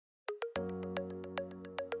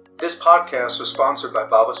This podcast was sponsored by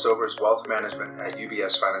Baba Sobers Wealth Management at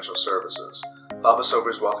UBS Financial Services. Baba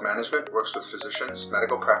Sobers Wealth Management works with physicians,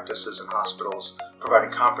 medical practices, and hospitals,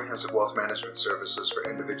 providing comprehensive wealth management services for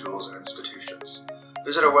individuals and institutions.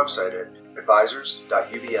 Visit our website at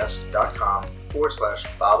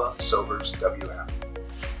advisors.ubs.com/BabaSobersWM.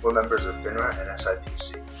 We're members of FINRA and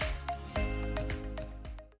SIPC.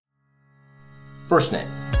 FirstNet,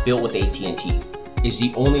 built with AT&T, is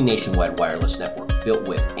the only nationwide wireless network built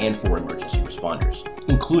with and for emergency responders,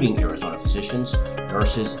 including Arizona physicians,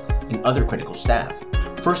 nurses, and other critical staff.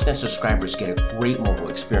 FirstNet subscribers get a great mobile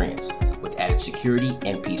experience with added security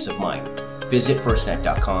and peace of mind. Visit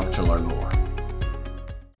firstnet.com to learn more.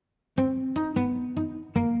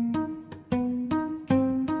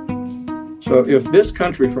 So if this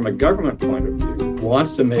country, from a government point of view,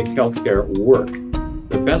 wants to make healthcare work,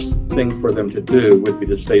 the best thing for them to do would be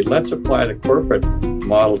to say, let's apply the corporate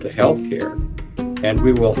model to healthcare, and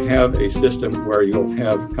we will have a system where you'll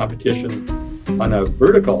have competition on a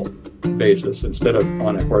vertical basis instead of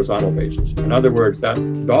on a horizontal basis. In other words, that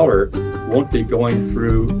dollar won't be going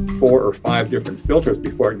through 4 or 5 different filters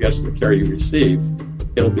before it gets to the care you receive.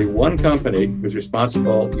 It'll be one company who's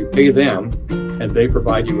responsible, you pay them, and they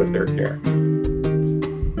provide you with their care.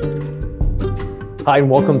 Hi,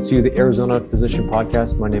 and welcome to the Arizona Physician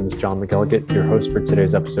Podcast. My name is John McElligott, your host for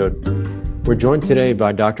today's episode. We're joined today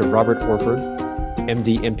by Dr. Robert Orford,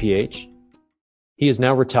 MD, MPH. He is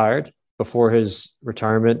now retired. Before his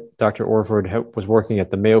retirement, Dr. Orford was working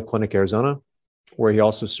at the Mayo Clinic, Arizona, where he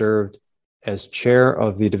also served as chair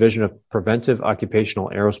of the Division of Preventive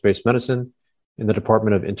Occupational Aerospace Medicine in the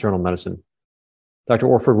Department of Internal Medicine. Dr.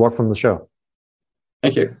 Orford, welcome to the show.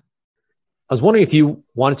 Thank you. I was wondering if you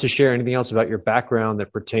wanted to share anything else about your background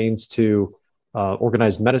that pertains to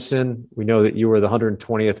organized medicine. We know that you were the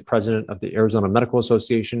 120th president of the Arizona Medical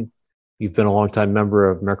Association. You've been a longtime member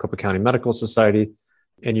of Maricopa County Medical Society,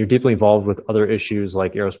 and you're deeply involved with other issues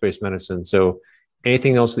like aerospace medicine. So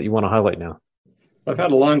anything else that you want to highlight now? I've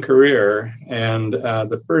had a long career, and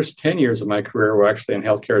the first 10 years of my career were actually in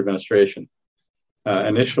healthcare administration.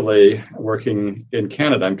 Initially working in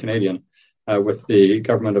Canada, I'm Canadian, with the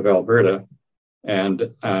government of Alberta,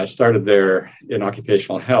 and started there in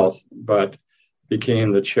occupational health, but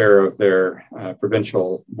became the chair of their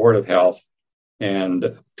provincial board of health.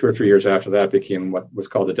 And 2 or 3 years after that, became what was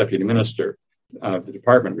called the deputy minister of the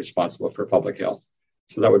department responsible for public health.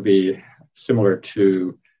 So that would be similar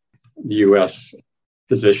to the US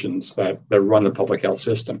physicians that run the public health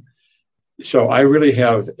system. So I really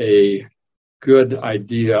have a good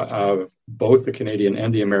idea of both the Canadian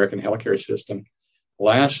and the American healthcare system.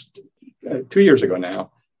 2 years ago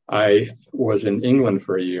now, I was in England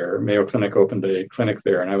for a year. Mayo Clinic opened a clinic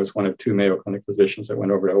there, and I was one of 2 Mayo Clinic physicians that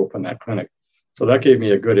went over to open that clinic. So that gave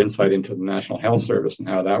me a good insight into the National Health Service and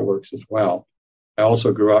how that works as well. I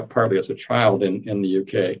also grew up partly as a child in the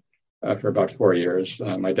UK for about 4 years.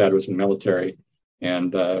 My dad was in the military,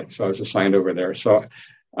 and so I was assigned over there. So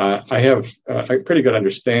I have a pretty good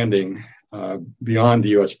understanding beyond the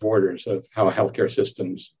US borders of how healthcare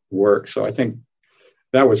systems work. So I think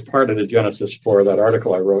that was part of the genesis for that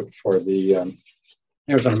article I wrote for the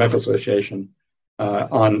Arizona Medical Association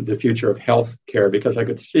on the future of healthcare, because I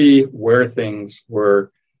could see where things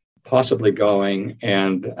were possibly going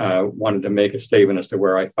and wanted to make a statement as to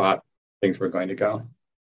where I thought things were going to go.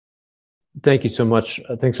 Thank you so much.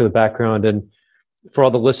 Thanks for the background. And for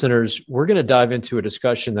all the listeners, we're going to dive into a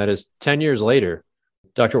discussion that is 10 years later.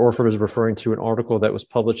 Dr. Orford is referring to an article that was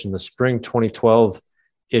published in the spring 2012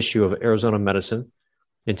 issue of Arizona Medicine,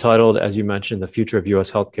 entitled, as you mentioned, The Future of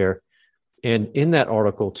U.S. Healthcare. And in that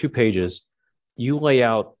article, 2 pages, you lay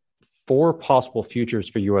out 4 possible futures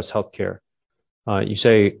for U.S. healthcare. You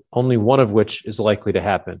say only one of which is likely to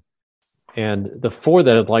happen. And the 4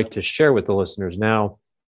 that I'd like to share with the listeners now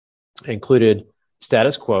included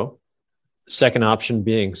status quo, second option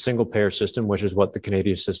being single payer system, which is what the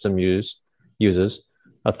Canadian system uses.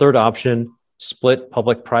 A third option, split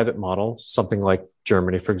public-private model, something like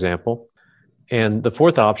Germany, for example. And the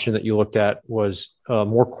 4th option that you looked at was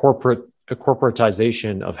more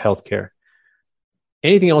corporatization of healthcare.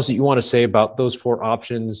 Anything else that you want to say about those 4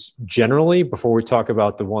 options generally before we talk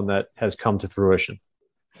about the one that has come to fruition?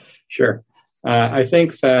 Sure. I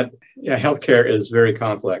think that healthcare is very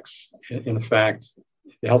complex. In fact,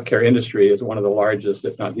 the healthcare industry is one of the largest,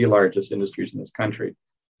 if not the largest, industries in this country,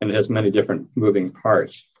 and it has many different moving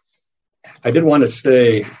parts. I did want to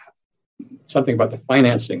say something about the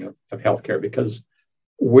financing of healthcare, because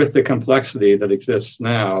with the complexity that exists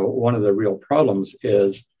now, one of the real problems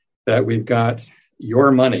is that we've got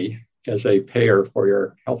your money as a payer for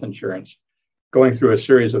your health insurance going through a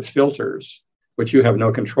series of filters which you have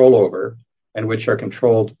no control over, and which are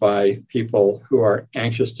controlled by people who are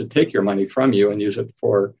anxious to take your money from you and use it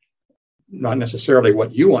for not necessarily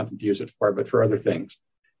what you want to use it for, but for other things.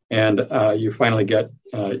 And you finally get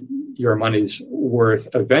your money's worth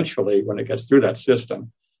eventually when it gets through that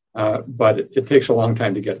system. But it takes a long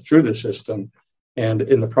time to get through the system. And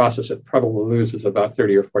in the process, it probably loses about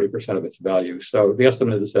 30 or 40% of its value. So the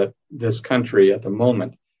estimate is that this country at the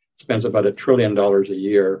moment spends about $1 trillion a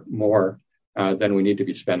year more than we need to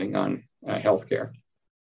be spending on healthcare.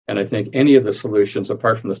 And I think any of the solutions,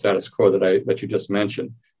 apart from the status quo that you just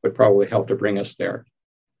mentioned, would probably help to bring us there.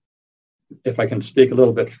 If I can speak a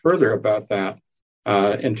little bit further about that,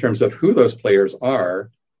 in terms of who those players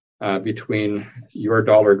are, between your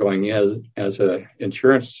dollar going in as an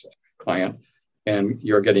insurance client and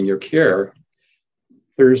you're getting your care,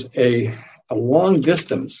 there's a long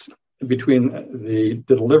distance between the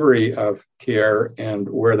delivery of care and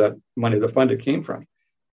where that money, the fund, it came from.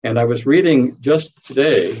 And I was reading just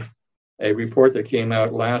today a report that came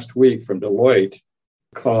out last week from Deloitte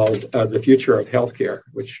called The Future of Healthcare,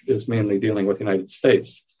 which is mainly dealing with the United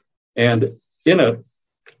States. And in it,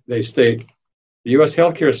 they state, the U.S.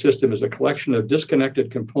 healthcare system is a collection of disconnected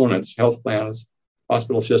components, health plans,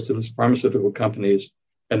 hospital systems, pharmaceutical companies,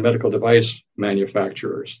 and medical device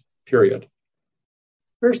manufacturers, period.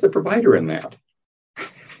 Where's the provider in that?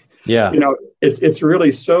 Yeah. It's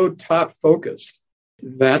really so top focused.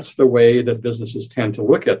 That's the way that businesses tend to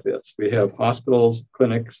look at this. We have hospitals,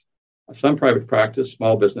 clinics, some private practice,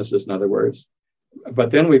 small businesses, in other words.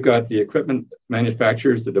 But then we've got the equipment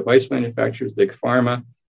manufacturers, the device manufacturers, big pharma.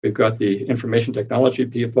 We've got the information technology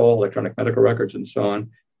people, electronic medical records, and so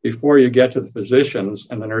on, before you get to the physicians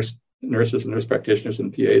and the nurses and nurse practitioners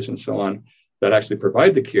and PAs and so on that actually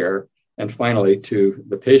provide the care, and finally to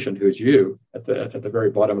the patient, who's you, at the very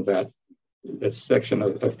bottom of that section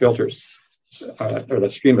of filters, or the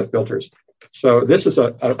stream of filters. So this is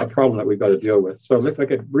a problem that we've got to deal with. So if I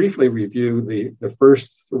could briefly review the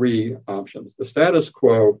first three options. The status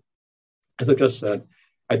quo, as I just said,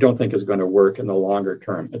 I don't think is going to work in the longer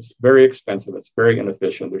term. It's very expensive. It's very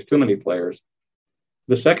inefficient. There's too many players.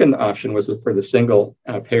 The second option was for the single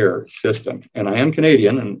payer system. And I am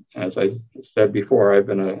Canadian. And as I said before, I've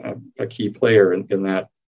been a key player in that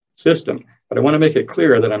system. But I want to make it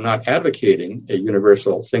clear that I'm not advocating a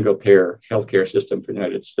universal single payer healthcare system for the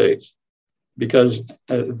United States, because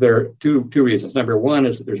there are two reasons. Number one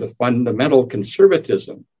is that there's a fundamental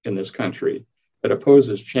conservatism in this country that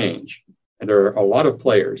opposes change. And there are a lot of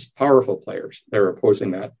players, powerful players, that are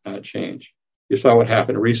opposing that change. You saw what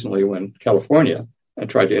happened recently when California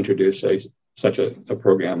tried to introduce such a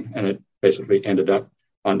program, and it basically ended up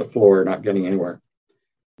on the floor, not getting anywhere.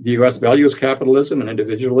 The U.S. values capitalism and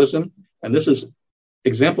individualism, and this is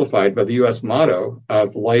exemplified by the U.S. motto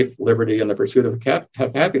of life, liberty, and the pursuit of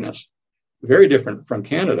happiness. Very different from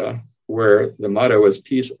Canada, where the motto is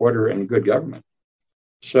peace, order, and good government.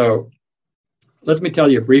 So let me tell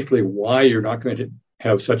you briefly why you're not going to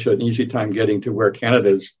have such an easy time getting to where Canada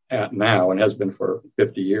is at now and has been for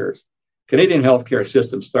 50 years. Canadian healthcare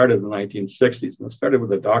system started in the 1960s, and it started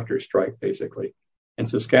with a doctor's strike, basically. In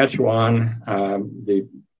Saskatchewan, the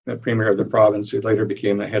premier of the province, who later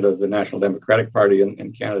became the head of the National Democratic Party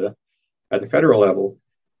in Canada at the federal level,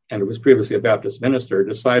 and was previously a Baptist minister,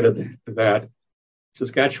 decided that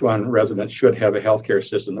Saskatchewan residents should have a healthcare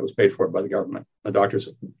system that was paid for by the government. The doctors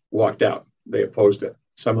walked out. They opposed it.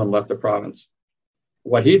 Some of them left the province.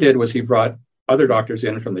 What he did was he brought other doctors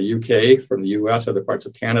in from the UK, from the US, other parts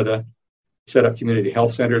of Canada, set up community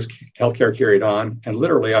health centers, healthcare carried on, and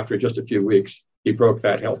literally after just a few weeks, he broke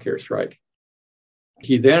that healthcare strike.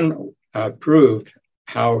 He then proved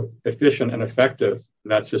how efficient and effective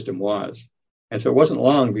that system was. And so it wasn't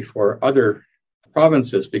long before other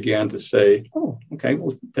provinces began to say, oh, okay,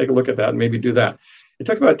 we'll take a look at that and maybe do that. It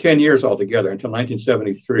took about 10 years altogether until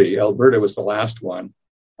 1973. Alberta was the last one.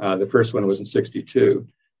 The first one was in 1962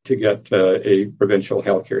 to get a provincial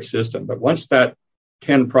healthcare system. But once that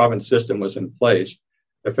 10-province system was in place,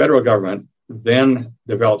 the federal government then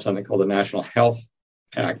developed something called the National Health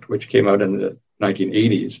Act, which came out in the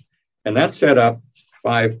 1980s. And that set up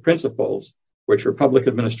 5 principles, which were public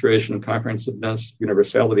administration, comprehensiveness,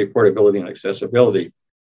 universality, portability, and accessibility.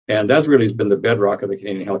 And that's really been the bedrock of the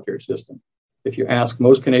Canadian healthcare system. If you ask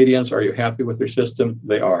most Canadians, are you happy with their system?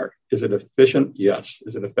 They are. Is it efficient? Yes.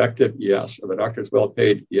 Is it effective? Yes. Are the doctors well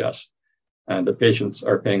paid? Yes. And the patients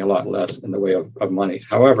are paying a lot less in the way of money.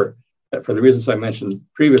 However, for the reasons I mentioned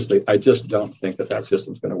previously, I just don't think that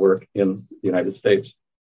system is going to work in the United States.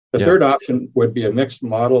 The third option would be a mixed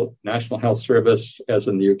model National Health Service, as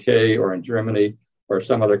in the UK or in Germany or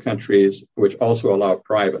some other countries, which also allow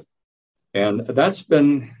private. And that's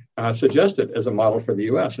been suggested as a model for the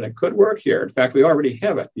US, and it could work here. In fact, we already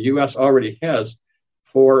have it. The US already has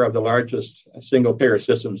 4 of the largest single payer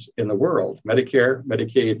systems in the world: Medicare,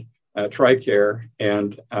 Medicaid, TRICARE,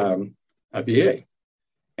 and VA.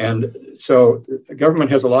 And so the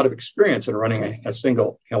government has a lot of experience in running a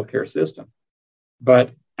single healthcare system.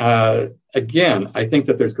 But again, I think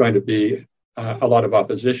that there's going to be a lot of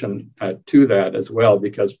opposition to that as well,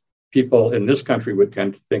 because people in this country would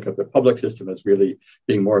tend to think of the public system as really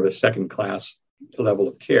being more of a second-class level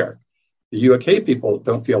of care. The UK people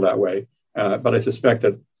don't feel that way, but I suspect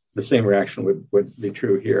that the same reaction would be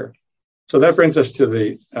true here. So that brings us to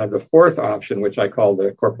the fourth option, which I call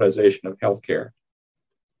the corporatization of healthcare.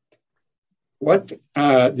 What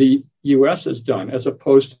the US has done, as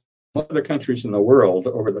opposed to other countries in the world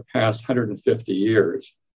over the past 150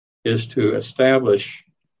 years, is to establish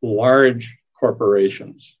large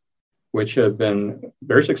corporations, which have been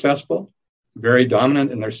very successful, very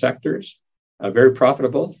dominant in their sectors, very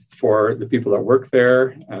profitable for the people that work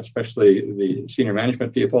there, especially the senior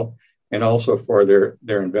management people, and also for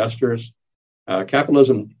their investors.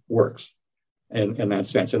 Capitalism works in that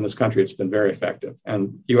sense. In this country, it's been very effective.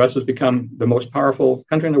 And the US has become the most powerful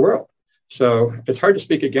country in the world. So it's hard to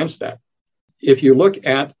speak against that. If you look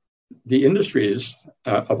at the industries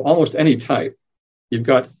of almost any type, you've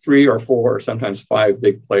got 3 or 4, or sometimes 5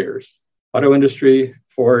 big players. Auto industry: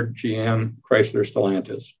 Ford, GM, Chrysler,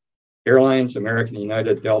 Stellantis. Airlines: American,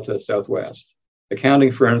 United, Delta, Southwest.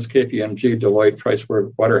 Accounting firms: KPMG, Deloitte,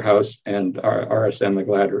 Pricewaterhouse, and RSM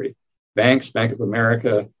McGladrey. Banks: Bank of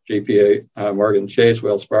America, JPA, Morgan Chase,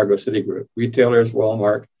 Wells Fargo, Citigroup. Retailers: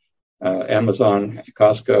 Walmart, Amazon,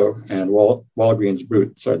 Costco, and Walgreens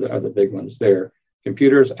Boots are the big ones there.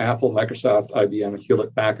 Computers: Apple, Microsoft, IBM,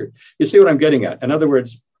 Hewlett Packard. You see what I'm getting at? In other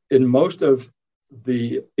words, in most of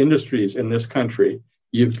the industries in this country,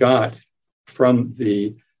 you've got, from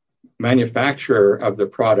the manufacturer of the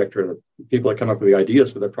product or the people that come up with the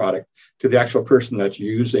ideas for the product to the actual person that's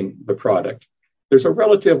using the product, there's a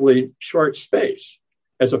relatively short space,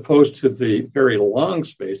 as opposed to the very long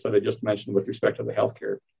space that I just mentioned with respect to the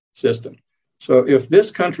healthcare system. So if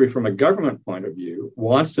this country, from a government point of view,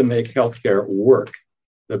 wants to make healthcare work,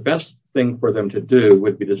 the best thing for them to do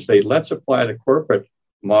would be to say, let's apply the corporate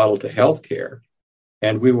model to healthcare,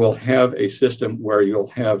 and we will have a system where you'll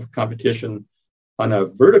have competition on a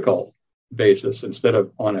vertical basis instead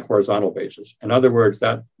of on a horizontal basis. In other words,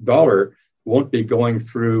 that dollar won't be going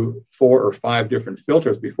through 4 or 5 different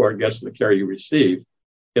filters before it gets to the care you receive.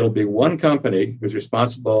 It'll be one company who's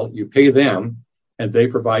responsible. You pay them, and they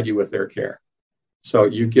provide you with their care. So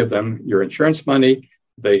you give them your insurance money.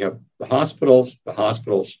 They have the hospitals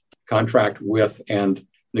contract with and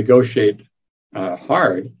negotiate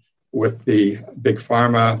hard with the big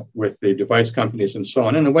pharma, with the device companies, and so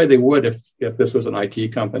on, in the way they would if this was an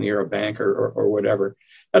IT company or a bank or whatever.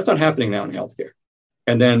 That's not happening now in healthcare.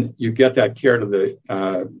 And then you get that care to the,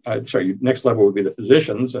 next level would be the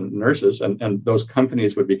physicians and nurses, and those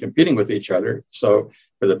companies would be competing with each other. So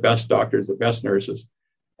for the best doctors, the best nurses,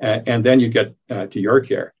 and then you get to your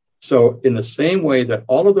care. So in the same way that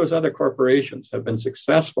all of those other corporations have been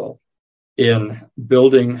successful in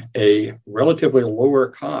building a relatively lower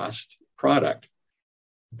cost product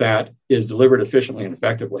that is delivered efficiently and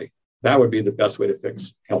effectively, that would be the best way to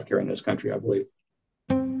fix healthcare in this country, I believe.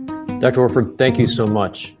 Dr. Orford, thank you so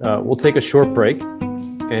much. We'll take a short break.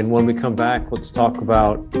 And when we come back, let's talk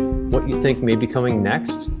about what you think may be coming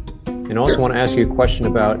next. And also want to ask you a question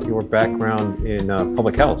about your background in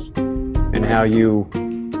public health and how you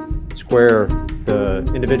square the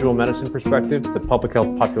individual medicine perspective, the public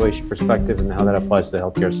health population perspective, and how that applies to the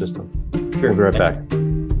healthcare system. We'll be right back.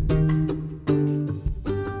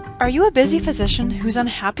 Are you a busy physician who's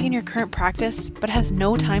unhappy in your current practice but has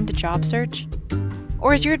no time to job search?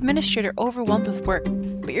 Or is your administrator overwhelmed with work,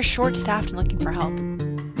 but you're short-staffed and looking for help?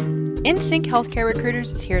 InSync Healthcare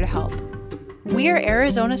Recruiters is here to help. We are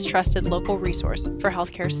Arizona's trusted local resource for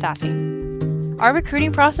healthcare staffing. Our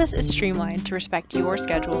recruiting process is streamlined to respect your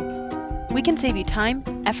schedule. We can save you time,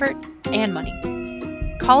 effort, and money.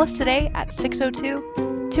 Call us today at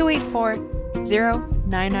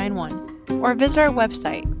 602-284-0991 or visit our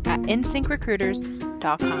website at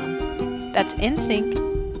insyncrecruiters.com. That's InSync,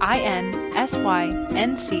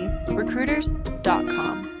 INSYNC,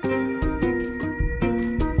 recruiters.com.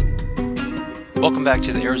 Welcome back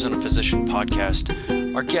to the Arizona Physician Podcast.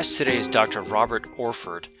 Our guest today is Dr. Robert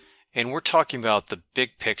Orford, and we're talking about the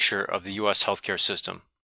big picture of the U.S. healthcare system.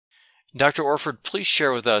 Dr. Orford, please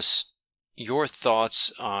share with us your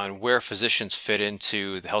thoughts on where physicians fit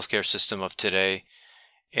into the healthcare system of today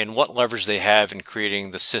and what leverage they have in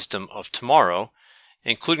creating the system of tomorrow,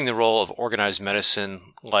 including the role of organized medicine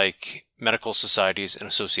like medical societies and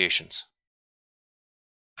associations?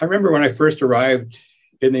 I remember when I first arrived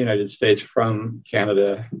in the United States from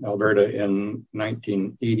Canada, Alberta, in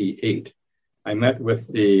 1988. I met with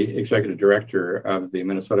the executive director of the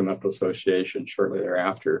Minnesota Medical Association shortly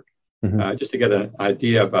thereafter, just to get an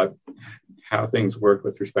idea about how things work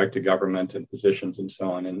with respect to government and physicians and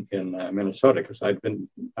so on in Minnesota, because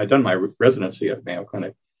I'd done my residency at Mayo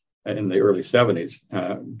Clinic in the early 70s,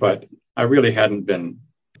 but I really hadn't been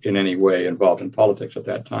in any way involved in politics at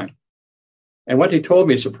that time. And what he told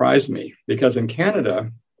me surprised me, because in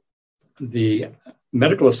Canada, the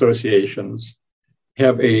medical associations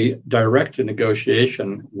have a direct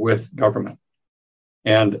negotiation with government.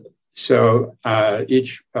 And so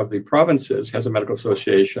each of the provinces has a medical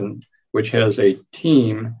association, which has a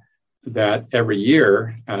team that every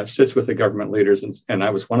year sits with the government leaders, and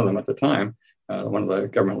I was one of them at the time, one of the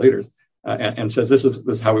government leaders, and says, this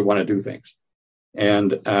is how we want to do things.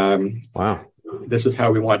 And wow. This is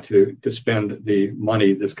how we want to spend the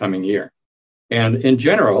money this coming year. And in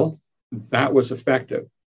general, that was effective.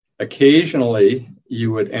 Occasionally,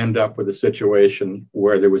 you would end up with a situation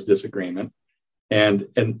where there was disagreement. And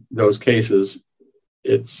in those cases,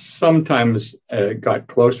 it sometimes got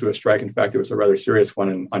close to a strike. In fact, it was a rather serious one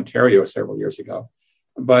in Ontario several years ago.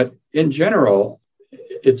 But in general,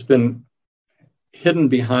 it's been hidden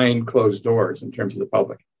behind closed doors in terms of the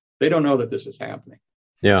public. They don't know that this is happening.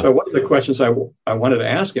 Yeah. So one of the questions I wanted to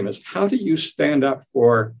ask him is, how do you stand up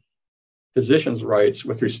for physicians' rights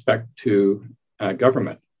with respect to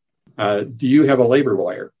government? Do you have a labor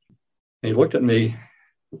lawyer? And he looked at me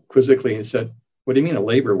quizzically and said, what do you mean a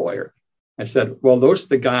labor lawyer? I said, well, those are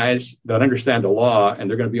the guys that understand the law, and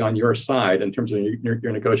they're going to be on your side in terms of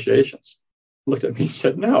your negotiations. He looked at me and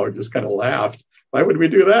said, no, just kind of laughed. Why would we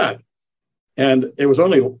do that? And it was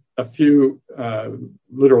only a few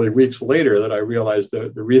literally weeks later that I realized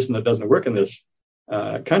the reason that doesn't work in this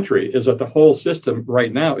country is that the whole system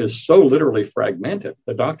right now is so literally fragmented.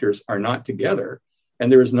 The doctors are not together,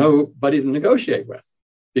 and there is nobody to negotiate with,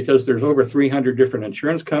 because there's over 300 different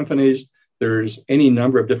insurance companies. There's any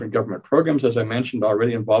number of different government programs, as I mentioned,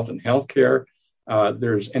 already involved in healthcare.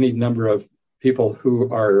 There's any number of people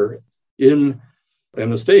who are in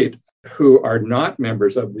the state who are not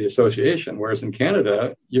members of the association, whereas in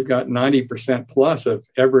Canada, you've got 90% plus of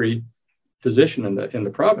every physician in the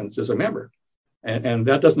province is a member, and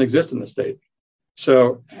that doesn't exist in the state.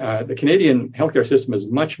 So the Canadian healthcare system is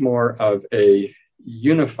much more of a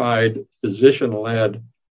unified physician-led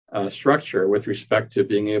structure with respect to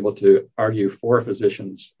being able to argue for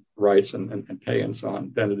physicians' rights and pay and so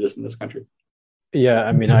on than it is in this country. Yeah,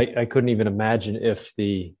 I mean, I couldn't even imagine if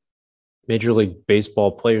the Major League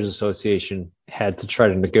Baseball Players Association had to try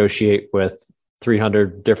to negotiate with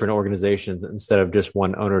 300 different organizations instead of just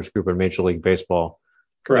one owners group in Major League Baseball.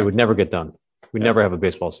 Correct. It would never get done. We'd never have a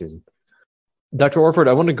baseball season. Dr. Orford,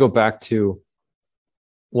 I want to go back to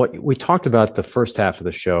what we talked about. The first half of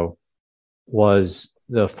the show was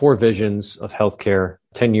the four visions of healthcare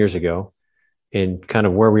 10 years ago and kind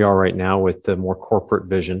of where we are right now with the more corporate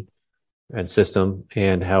vision and system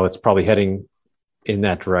and how it's probably heading in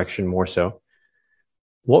that direction more so.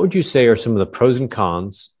 What would you say are some of the pros and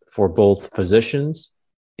cons for both physicians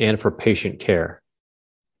and for patient care?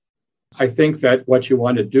 I think that what you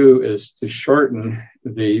want to do is to shorten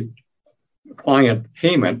the client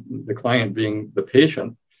payment, the client being the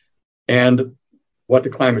patient, and what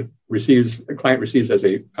the client receives as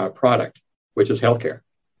a product, which is healthcare,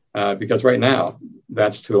 because right now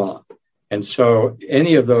that's too long. And so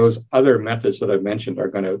any of those other methods that I've mentioned are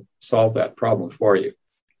going to solve that problem for you.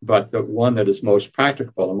 But the one that is most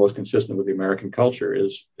practical and most consistent with the American culture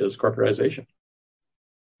is corporatization.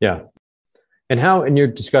 Yeah. And how, in your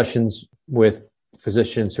discussions with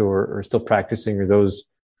physicians who are still practicing or those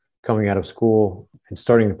coming out of school and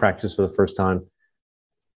starting to practice for the first time,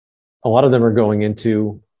 a lot of them are going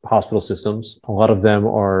into hospital systems. A lot of them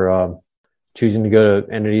are choosing to go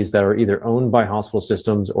to entities that are either owned by hospital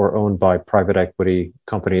systems or owned by private equity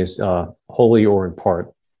companies, wholly or in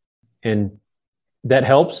part. And that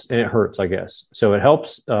helps and it hurts, I guess. So it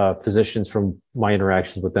helps physicians from my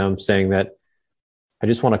interactions with them saying that I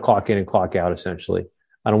just want to clock in and clock out, essentially.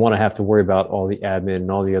 I don't want to have to worry about all the admin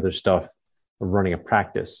and all the other stuff of running a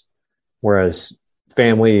practice. Whereas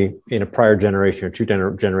family in a prior generation or two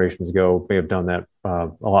generations ago may have done that a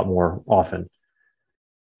lot more often.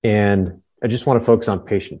 And I just want to focus on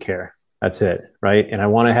patient care. That's it, right? And I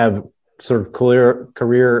want to have sort of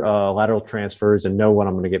career lateral transfers and know what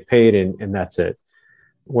I'm going to get paid, and that's it.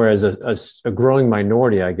 Whereas a growing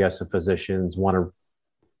minority, I guess, of physicians want to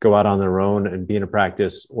go out on their own and be in a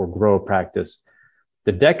practice or grow a practice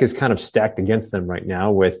the deck is kind of stacked against them right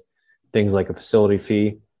now with things like a facility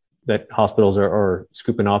fee that hospitals are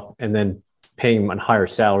scooping up and then paying a higher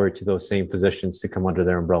salary to those same physicians to come under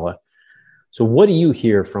their umbrella. So what do you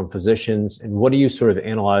hear from physicians, and what do you sort of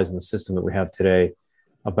analyze in the system that we have today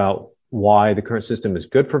about why the current system is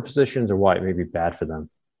good for physicians or why it may be bad for them?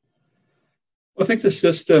 I think the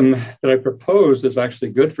system that I propose is actually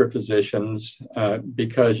good for physicians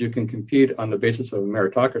because you can compete on the basis of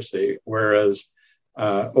meritocracy, whereas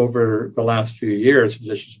over the last few years,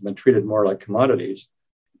 physicians have been treated more like commodities.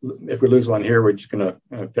 If we lose one here, we're just going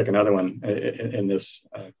to pick another one in this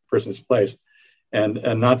person's place. And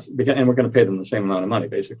we're going to pay them the same amount of money,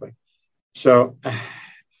 basically. So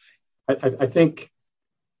I think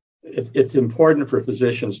it's important for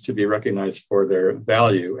physicians to be recognized for their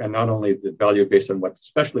value, and not only the value based on what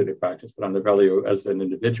specialty they practice, but on the value as an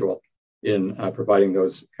individual in providing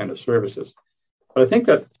those kind of services. But I think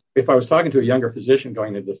that if I was talking to a younger physician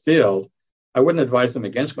going into the field, I wouldn't advise them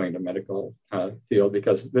against going to medical field,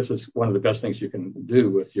 because this is one of the best things you can do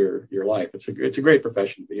with your life. It's a great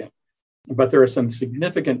profession to be in. But there are some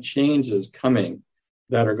significant changes coming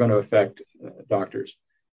that are going to affect doctors.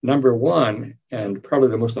 Number one, and probably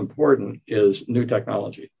the most important, is new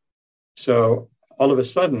technology. So all of a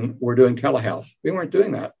sudden, we're doing telehealth. We weren't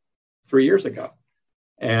doing that 3 years ago.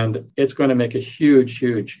 And it's going to make a huge,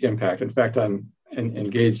 huge impact. In fact, I'm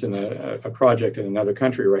engaged in a project in another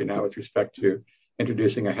country right now with respect to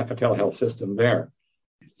introducing a telehealth system there.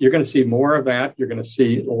 You're going to see more of that. You're going to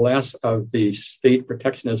see less of the state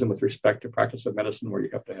protectionism with respect to practice of medicine, where you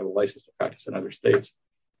have to have a license to practice in other states.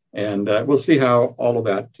 And we'll see how all of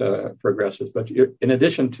that progresses. But in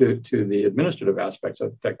addition to the administrative aspects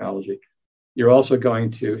of technology, you're also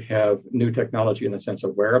going to have new technology in the sense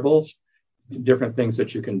of wearables, different things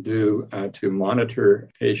that you can do to monitor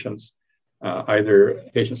patients, either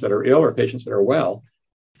patients that are ill or patients that are well,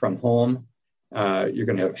 from home. You're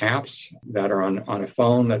going to have apps that are on a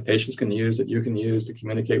phone that patients can use, that you can use to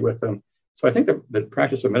communicate with them. So I think that the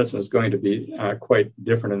practice of medicine is going to be quite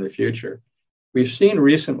different in the future. We've seen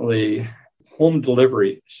recently home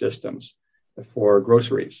delivery systems for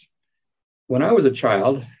groceries. When I was a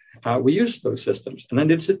child, we used those systems, and then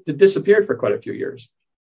it disappeared for quite a few years.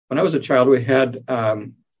 When I was a child, we had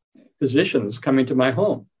physicians coming to my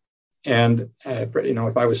home. And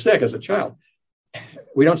if I was sick as a child,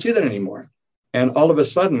 we don't see that anymore. And all of a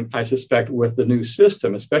sudden, I suspect with the new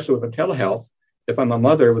system, especially with the telehealth, if I'm a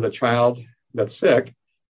mother with a child that's sick,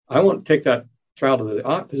 I won't take that child to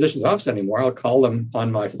the physician's office anymore. I'll call them on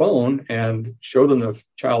my phone and show them the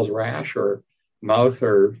child's rash or mouth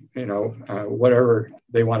or whatever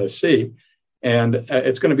they want to see. And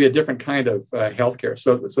it's going to be a different kind of healthcare.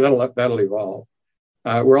 So that'll evolve.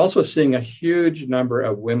 We're also seeing a huge number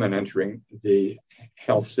of women entering the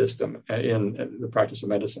health system in the practice of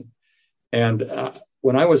medicine. And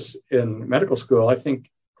when I was in medical school, I think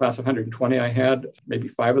class of 120 I had, maybe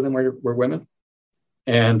 5 of them were women.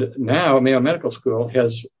 And now Mayo Medical School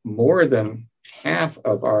has more than half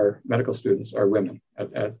of our medical students are women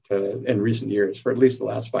in recent years, for at least the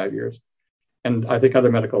last 5 years. And I think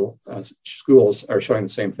other medical schools are showing the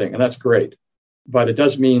same thing, and that's great. But it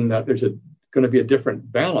does mean that there's going to be a different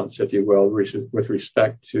balance, if you will, with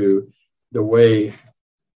respect to the way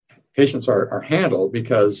patients are handled,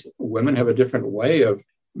 because women have a different way of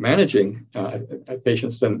managing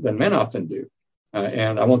patients than men often do.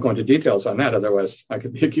 And I won't go into details on that, otherwise I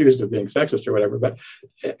could be accused of being sexist or whatever. But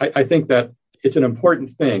I think that it's an important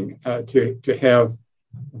thing to have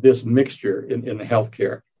this mixture in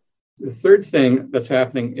healthcare. The third thing that's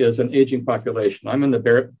happening is an aging population. I'm in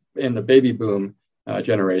the baby boom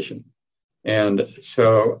generation. And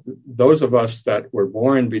so those of us that were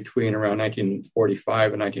born between around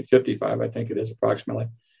 1945 and 1955, I think it is approximately,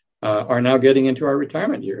 are now getting into our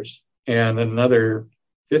retirement years. And in another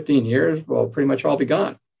 15 years, we'll pretty much all be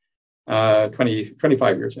gone.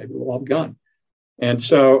 25 years maybe, we'll all be gone. And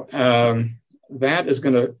so that is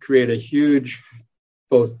going to create a huge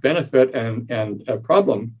both benefit and a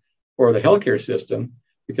problem for the healthcare system,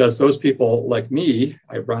 because those people like me,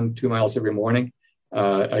 I run 2 miles every morning,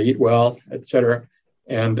 I eat well, et cetera.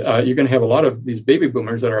 And you're going to have a lot of these baby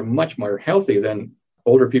boomers that are much more healthy than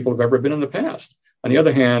older people have ever been in the past. On the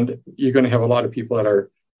other hand, you're going to have a lot of people that are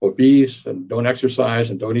obese and don't exercise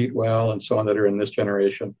and don't eat well and so on that are in this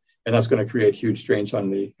generation. And that's going to create huge strains on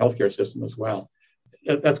the healthcare system as well.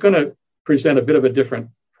 That's going to present a bit of a different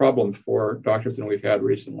problem for doctors than we've had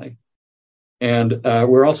recently. And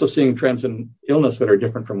we're also seeing trends in illness that are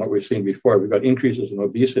different from what we've seen before. We've got increases in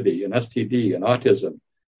obesity and STD and autism.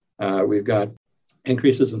 We've got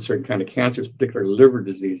increases in certain kind of cancers, particularly liver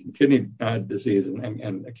disease and kidney disease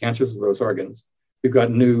and cancers of those organs. We've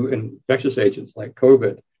got new infectious agents like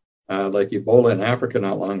COVID, like Ebola in Africa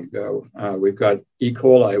not long ago. We've got E.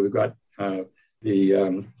 coli. We've got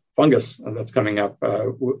the fungus that's coming up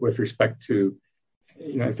with respect to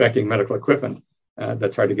infecting medical equipment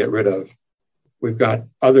that's hard to get rid of. We've got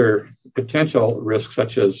other potential risks,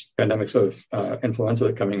 such as pandemics of influenza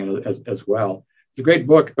that are coming in as well. There's a great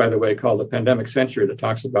book, by the way, called The Pandemic Century that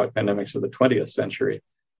talks about pandemics of the 20th century.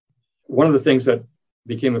 One of the things that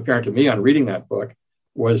became apparent to me on reading that book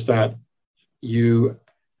was that you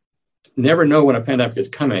never know when a pandemic is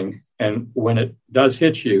coming, and when it does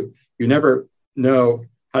hit you, you never know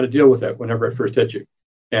how to deal with it whenever it first hits you.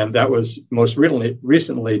 And that was most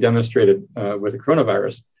recently demonstrated with the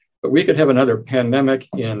coronavirus. But we could have another pandemic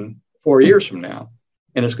in 4 years from now,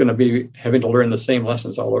 and it's going to be having to learn the same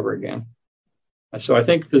lessons all over again. So I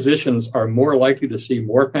think physicians are more likely to see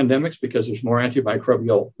more pandemics because there's more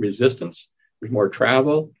antimicrobial resistance, there's more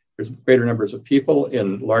travel, there's greater numbers of people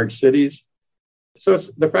in large cities. So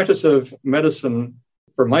it's the practice of medicine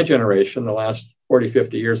for my generation, the last 40,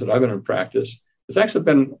 50 years that I've been in practice, has actually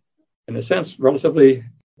been, in a sense, relatively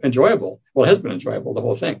enjoyable. Well, it has been enjoyable, the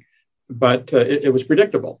whole thing, but it was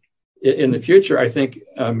predictable. In the future, I think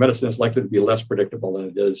medicine is likely to be less predictable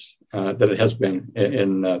than it has been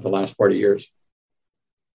in the last 40 years.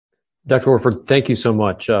 Dr. Orford, thank you so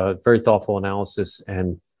much. Very thoughtful analysis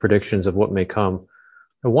and predictions of what may come.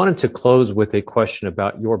 I wanted to close with a question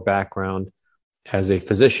about your background as a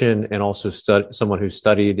physician and also someone who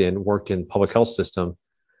studied and worked in public health system.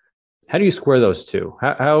 How do you square those two?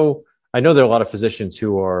 How I know there are a lot of physicians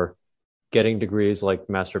who are getting degrees like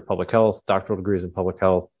Master of Public Health, doctoral degrees in public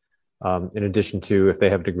health, in addition to if they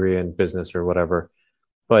have a degree in business or whatever.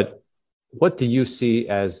 But what do you see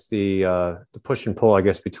as the push and pull, I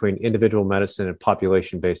guess, between individual medicine and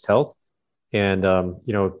population-based health? And,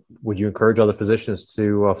 would you encourage other physicians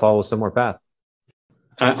to follow a similar path?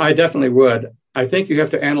 I definitely would. I think you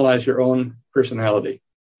have to analyze your own personality.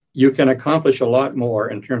 You can accomplish a lot more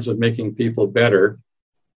in terms of making people better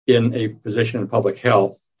in a position in public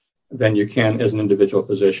health than you can as an individual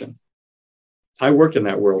physician. I worked in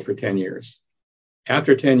that world for 10 years.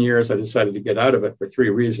 After 10 years, I decided to get out of it for 3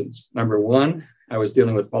 reasons. Number one, I was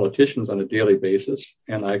dealing with politicians on a daily basis,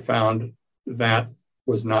 and I found that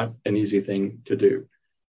was not an easy thing to do.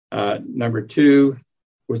 Number two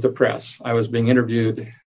was the press. I was being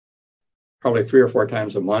interviewed probably 3 or 4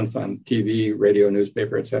 times a month on TV, radio,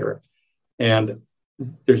 newspaper, et cetera. And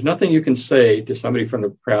there's nothing you can say to somebody from the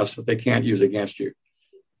press that they can't use against you.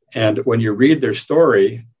 And when you read their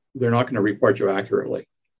story, they're not going to report you accurately.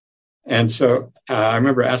 And so I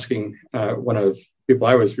remember asking one of the people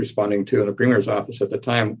I was responding to in the premier's office at the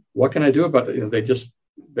time, what can I do about it? They just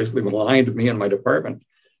basically maligned me and my department.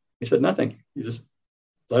 He said, nothing. You just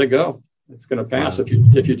let it go. It's going to pass. Wow.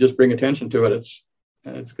 If you just bring attention to it,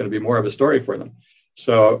 it's going to be more of a story for them.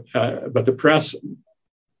 So, but the press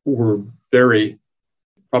were very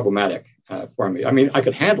problematic for me. I mean, I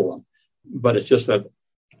could handle them, but it's just that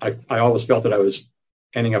I always felt that I was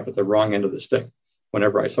ending up at the wrong end of the stick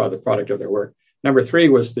whenever I saw the product of their work. Number 3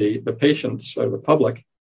 was the patients, or the public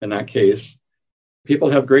in that case. People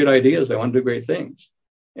have great ideas. They want to do great things.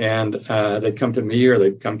 And they'd come to me or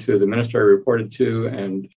they'd come to the minister I reported to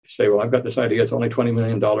and say, well, I've got this idea. It's only $20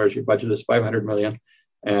 million. Your budget is $500 million.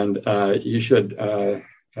 And you should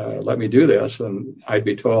let me do this. And I'd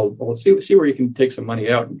be told, well, see where you can take some money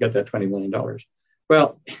out and get that $20 million.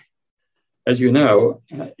 Well, as you know,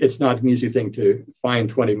 it's not an easy thing to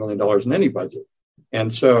find $20 million in any budget.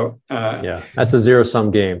 And so, that's a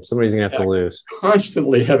zero-sum game. Somebody's going to have to lose.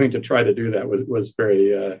 Constantly having to try to do that was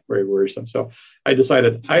very, very worrisome. So I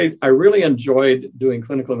decided I really enjoyed doing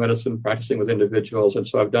clinical medicine, practicing with individuals. And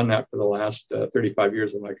so I've done that for the last 35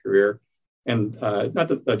 years of my career. And not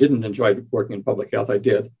that I didn't enjoy working in public health, I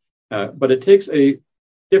did. But it takes a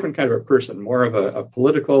different kind of a person, more of a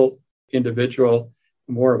political individual,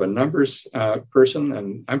 more of a numbers person.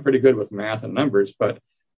 And I'm pretty good with math and numbers, but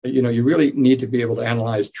you really need to be able to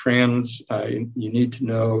analyze trends. You need to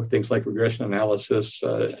know things like regression analysis,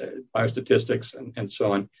 biostatistics, and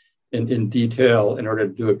so on in detail in order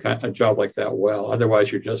to do a job like that well.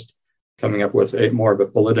 Otherwise, you're just coming up with more of a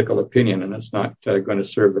political opinion, and it's not going to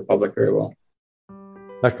serve the public very well.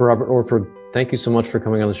 Dr. Robert Orford, thank you so much for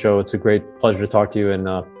coming on the show. It's a great pleasure to talk to you,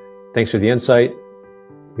 and thanks for the insight.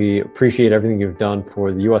 We appreciate everything you've done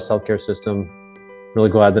for the U.S. healthcare system. Really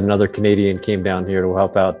glad that another Canadian came down here to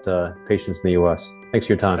help out patients in the U.S. Thanks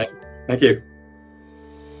for your time. Thank you.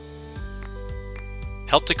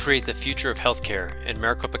 Help to create the future of healthcare in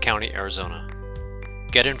Maricopa County, Arizona.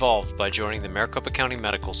 Get involved by joining the Maricopa County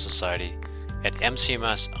Medical Society at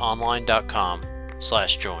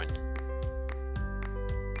mcmsonline.com/join.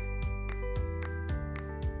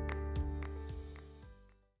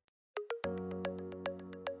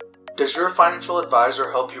 Does your financial advisor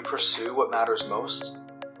help you pursue what matters most?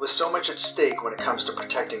 With so much at stake when it comes to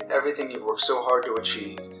protecting everything you've worked so hard to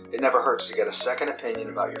achieve, it never hurts to get a second opinion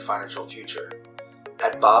about your financial future.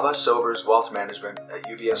 At Baba Sobers Wealth Management at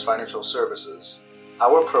UBS Financial Services,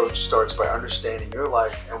 our approach starts by understanding your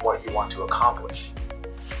life and what you want to accomplish.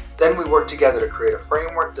 Then we work together to create a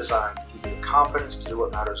framework designed to give you the confidence to do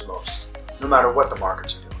what matters most, no matter what the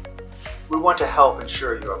markets are doing. We want to help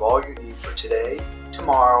ensure you have all you need for today,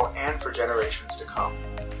 tomorrow, and for generations to come.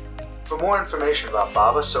 For more information about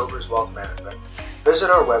Baba Sobers Wealth Management, visit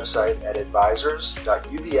our website at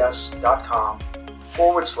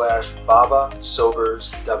advisors.ubs.com/Baba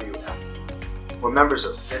Sobers WM. We're members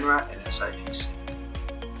of FINRA and SIPC.